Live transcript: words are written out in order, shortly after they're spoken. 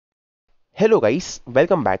Hello guys,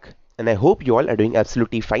 welcome back, and I hope you all are doing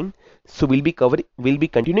absolutely fine. So we'll be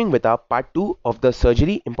continuing with our part 2 of the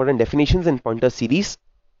surgery important definitions and pointers series.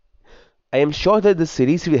 I am sure that this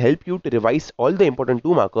series will help you to revise all the important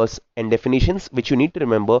 2 markers and definitions which you need to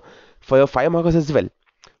remember for your 5 markers as well.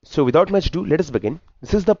 So without much ado, let us begin.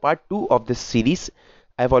 This is the part 2 of this series.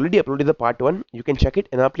 I have already uploaded the part 1. You can check it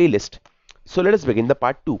in our playlist. So let us begin the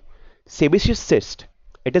part 2. Sebaceous cyst.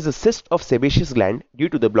 It is a cyst of sebaceous gland due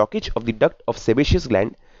to the blockage of the duct of sebaceous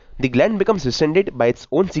gland. The gland becomes distended by its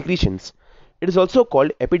own secretions. It is also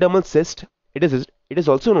called epidermal cyst. It is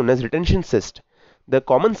also known as retention cyst. The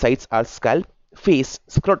common sites are scalp, face,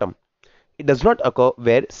 scrotum. It does not occur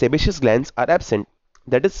where sebaceous glands are absent,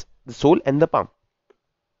 that is, the sole and the palm.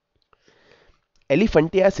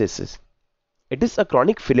 Elephantiasis. It is a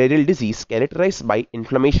chronic filarial disease characterized by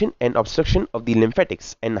inflammation and obstruction of the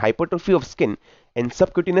lymphatics and hypertrophy of skin and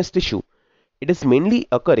subcutaneous tissue. It is mainly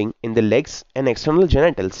occurring in the legs and external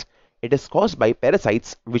genitals. It is caused by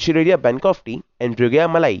parasites Wuchereria bancrofti and Bruguier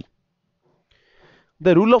malayi.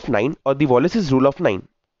 The rule of 9 or the Wallace's rule of 9.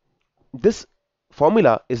 This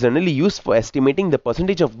formula is generally used for estimating the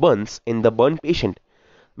percentage of burns in the burn patient.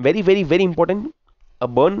 Very important. A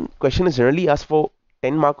burn question is generally asked for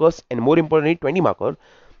 10 markers and more importantly 20 marker,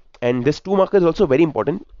 and this 2 marker is also very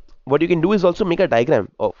important. What you can do is also make a diagram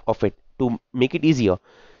of it to make it easier.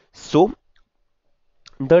 So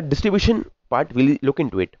the distribution part will look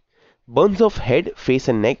into it. Burns of head, face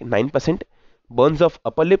and neck 9%, burns of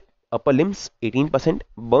upper limbs 18%,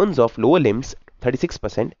 burns of lower limbs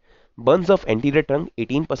 36%, burns of anterior tongue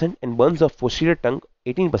 18%, and burns of posterior tongue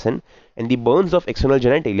 18%, and the burns of external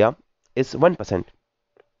genitalia is 1%.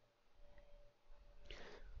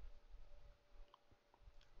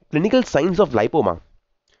 Clinical signs of lipoma.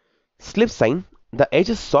 Slip sign. The edge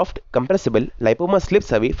is soft, compressible. Lipoma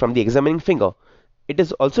slips away from the examining finger. It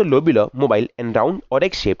is also lobular, mobile, and round or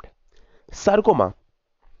egg-shaped. Sarcoma.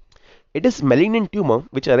 It is malignant tumor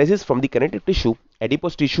which arises from the connective tissue,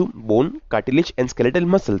 adipose tissue, bone, cartilage, and skeletal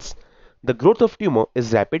muscles. The growth of tumor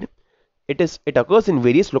is rapid. It occurs in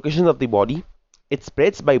various locations of the body. It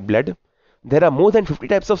spreads by blood. There are more than 50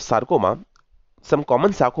 types of sarcoma. Some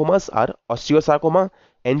common sarcomas are osteosarcoma,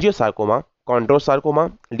 angiosarcoma,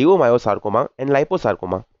 chondrosarcoma, leiomyosarcoma, and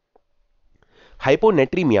liposarcoma.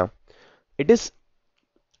 Hyponatremia. It is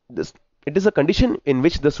this. It is a condition in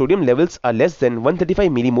which the sodium levels are less than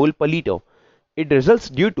 135 millimole per liter. It results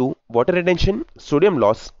due to water retention, sodium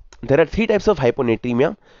loss. There are 3 types of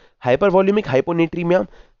hyponatremia: hypervolumic hyponatremia,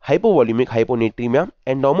 hypovolemic hyponatremia,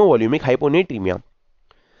 and normovolumic hyponatremia.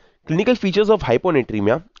 Clinical features of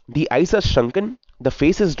hyponatremia: the eyes are shrunken, the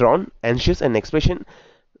face is drawn, anxious and expression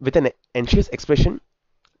with an anxious expression,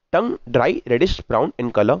 tongue dry, reddish brown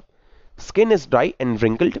in color, skin is dry and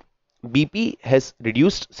wrinkled, BP has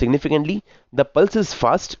reduced significantly, the pulse is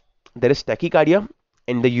fast, there is tachycardia,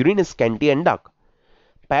 and the urine is scanty and dark.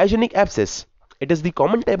 Pyogenic abscess. It is the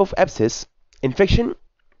common type of abscess. Infection.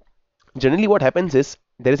 Generally what happens is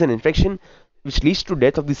there is an infection which leads to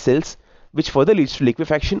death of the cells, which further leads to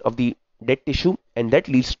liquefaction of the dead tissue, and that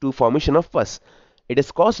leads to formation of pus. It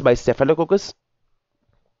is caused by staphylococcus.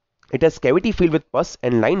 It has cavity filled with pus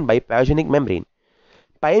and lined by pyogenic membrane.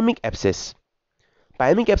 Pyemic abscess.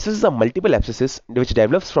 Pyemic abscesses are multiple abscesses which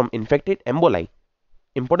develops from infected emboli.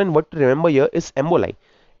 Important word to remember here is emboli.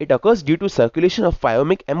 It occurs due to circulation of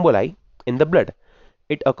pyemic emboli in the blood.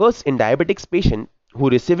 It occurs in diabetics patients who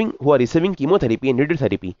are receiving chemotherapy and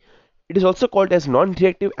radiotherapy. It is also called as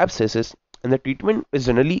non-reactive abscesses, and the treatment is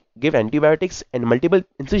generally give antibiotics and multiple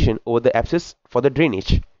incision over the abscess for the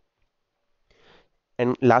drainage.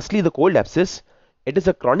 And lastly, the cold abscess. It is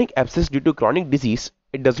a chronic abscess due to chronic disease.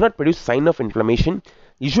 It does not produce sign of inflammation.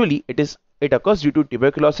 Usually, it occurs due to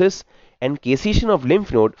tuberculosis, and caseation of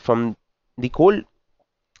lymph node from the cold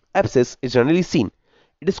abscess is generally seen.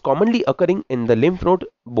 It is commonly occurring in the lymph node,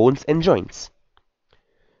 bones, and joints.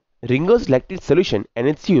 Ringer's lactate solution and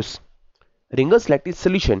its use. Ringer's lactate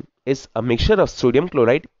solution is a mixture of sodium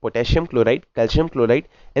chloride, potassium chloride, calcium chloride,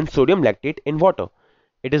 and sodium lactate in water.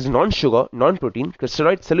 It is non-sugar, non-protein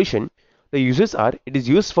crystalloid solution. The uses are: it is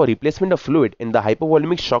used for replacement of fluid in the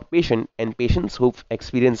hypovolemic shock patient and patients who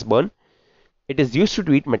experience burn. It is used to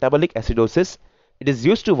treat metabolic acidosis. It is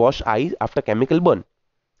used to wash eyes after chemical burn.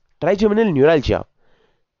 Trigeminal neuralgia.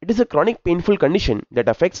 It is a chronic painful condition that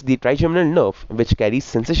affects the trigeminal nerve, which carries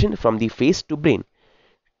sensation from the face to brain.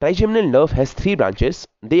 Trigeminal nerve has 3 branches.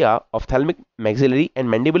 They are ophthalmic, maxillary, and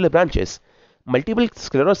mandibular branches. Multiple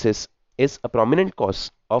sclerosis is a prominent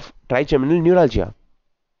cause of trigeminal neuralgia.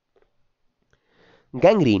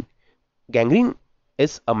 Gangrene. Gangrene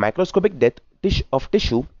is a macroscopic death of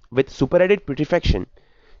tissue with superadded putrefaction.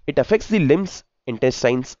 It affects the limbs,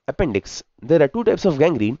 intestines, appendix. There are two types of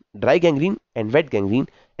gangrene, dry gangrene and wet gangrene,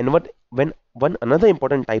 and one another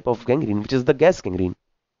important type of gangrene, which is the gas gangrene.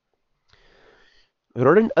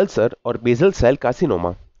 Rodent ulcer or basal cell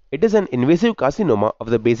carcinoma. It is an invasive carcinoma of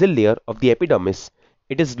the basal layer of the epidermis.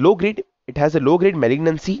 It is low grade, it has a low grade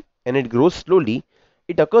malignancy and it grows slowly.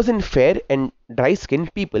 It occurs in fair and dry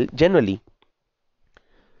skinned people generally.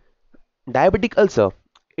 Diabetic ulcer.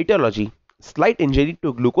 Etiology. Slight injury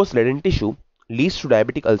to glucose-laden tissue leads to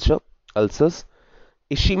diabetic ulcers.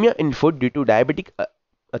 Ischemia in foot due to diabetic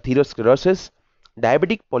atherosclerosis.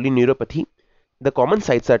 Diabetic polyneuropathy. The common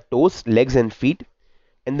sites are toes, legs and feet.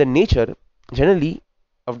 And the nature generally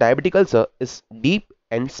of diabetic ulcer is deep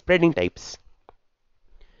and spreading types.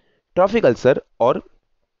 Trophic ulcer or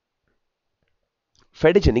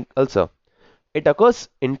phedogenic ulcer. It occurs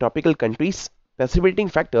in tropical countries. Precipitating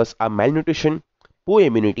factors are malnutrition, poor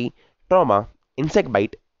immunity, trauma, insect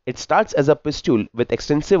bite. It starts as a pustule with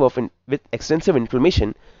extensive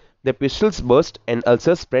inflammation. The pustules burst and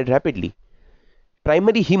ulcers spread rapidly.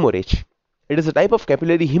 Primary hemorrhage. It is a type of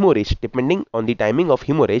capillary hemorrhage. Depending on the timing of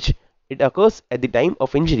hemorrhage, it occurs at the time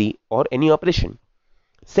of injury or any operation.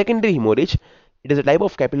 Secondary hemorrhage. It is a type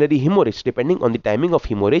of capillary hemorrhage. Depending on the timing of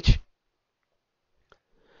hemorrhage,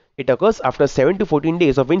 it occurs after 7 to 14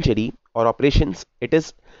 days of injury or operations. It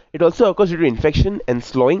also occurs due to infection and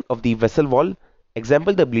slowing of the vessel wall.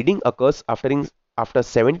 Example, the bleeding occurs after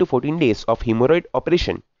 7 to 14 days of hemorrhoid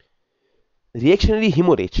operation. Reactionary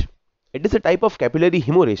hemorrhage. It is a type of capillary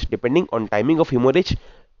hemorrhage. Depending on timing of hemorrhage,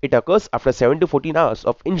 it occurs after 7 to 14 hours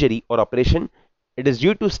of injury or operation. It is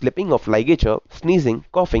due to slipping of ligature, sneezing,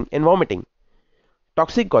 coughing and vomiting.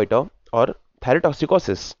 Toxic goiter or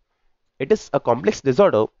thyrotoxicosis. It is a complex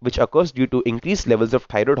disorder which occurs due to increased levels of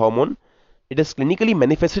thyroid hormone. It is clinically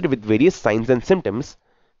manifested with various signs and symptoms.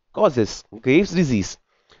 Causes: Graves' disease,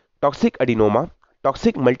 toxic adenoma,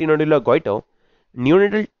 toxic multinodular goiter,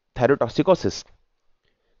 neonatal thyrotoxicosis.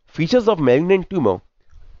 Features of malignant tumor.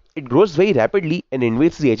 It grows very rapidly and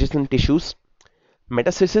invades the adjacent tissues.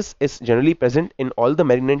 Metastasis is generally present in all the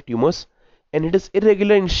malignant tumors and it is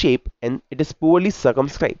irregular in shape and it is poorly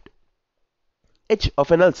circumscribed. Edge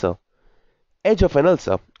of an ulcer. Edge of an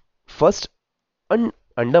ulcer. First,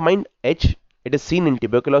 undermined edge. It is seen in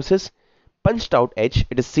tuberculosis. Punched out edge.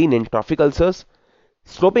 It is seen in trophic ulcers.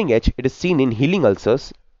 Sloping edge. It is seen in healing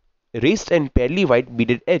ulcers. Raised and fairly white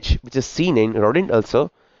beaded edge, which is seen in rodent ulcer.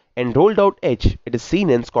 And rolled out edge. It is seen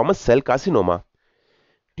in squamous cell carcinoma.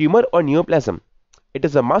 Tumor or neoplasm. It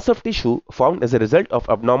is a mass of tissue formed as a result of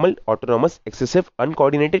abnormal, autonomous, excessive,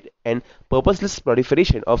 uncoordinated, and purposeless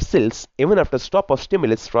proliferation of cells even after stop of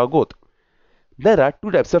stimulus for growth. There are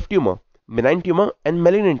two types of tumor, benign tumor and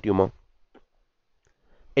malignant tumor.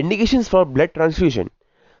 Indications for blood transfusion.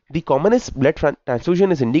 The commonest blood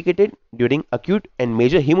transfusion is indicated during acute and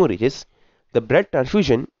major hemorrhages. The blood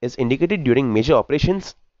transfusion is indicated during major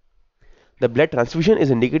operations. The blood transfusion is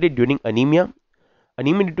indicated during anemia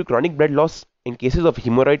due to chronic blood loss in cases of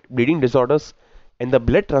hemorrhoid bleeding disorders, and the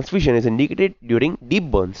blood transfusion is indicated during deep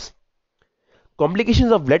burns.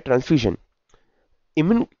 Complications of blood transfusion.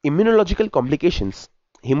 Immunological complications,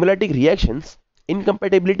 hemolytic reactions,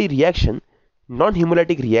 incompatibility reaction,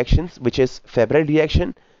 non-hemolytic reactions, which is febrile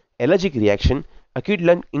reaction, allergic reaction, acute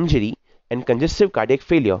lung injury, and congestive cardiac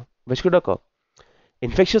failure, which could occur.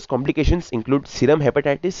 Infectious complications include serum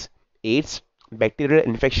hepatitis, AIDS, bacterial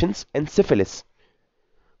infections, and syphilis.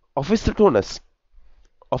 Opisthotonus.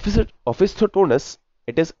 Opisthotonus.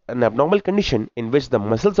 It is an abnormal condition in which the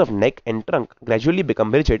muscles of neck and trunk gradually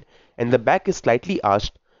become rigid and the back is slightly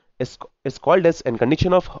arched. Is called as a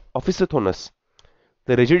condition of opisthotonus.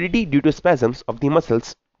 The rigidity due to spasms of the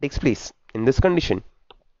muscles takes place in this condition.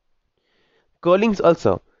 Curling's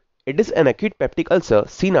ulcer. It is an acute peptic ulcer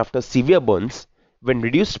seen after severe burns when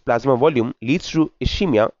reduced plasma volume leads to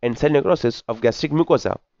ischemia and cell necrosis of gastric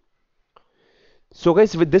mucosa. So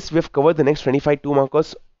guys, with this we have covered the next 25 2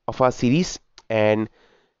 markers of our series, and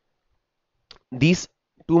these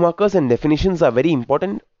 2 markers and definitions are very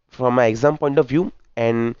important from my exam point of view,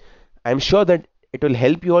 and I'm sure that it will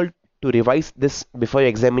help you all to revise this before your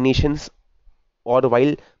examinations or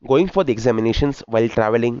while going for the examinations, while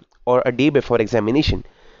traveling, or a day before examination.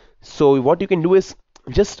 So what you can do is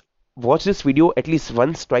just watch this video at least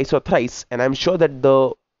once, twice or thrice, and I'm sure that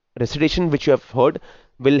the recitation which you have heard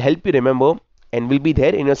will help you remember and will be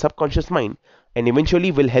there in your subconscious mind and eventually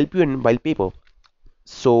will help you in while paper.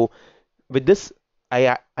 So with this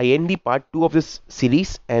I end the part 2 of this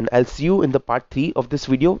series, and I'll see you in the part 3 of this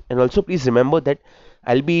video. And also please remember that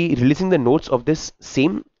I'll be releasing the notes of this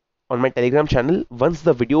same on my Telegram channel once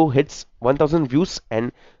the video hits 1000 views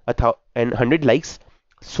and 100 likes.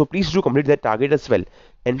 So please do complete that target as well.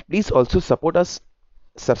 And please also support us,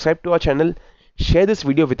 subscribe to our channel, share this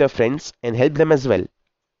video with your friends and help them as well,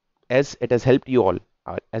 as it has helped you all.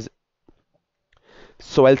 As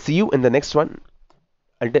So I'll see you in the next one.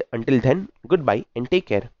 Until then, goodbye and take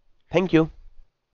care. Thank you.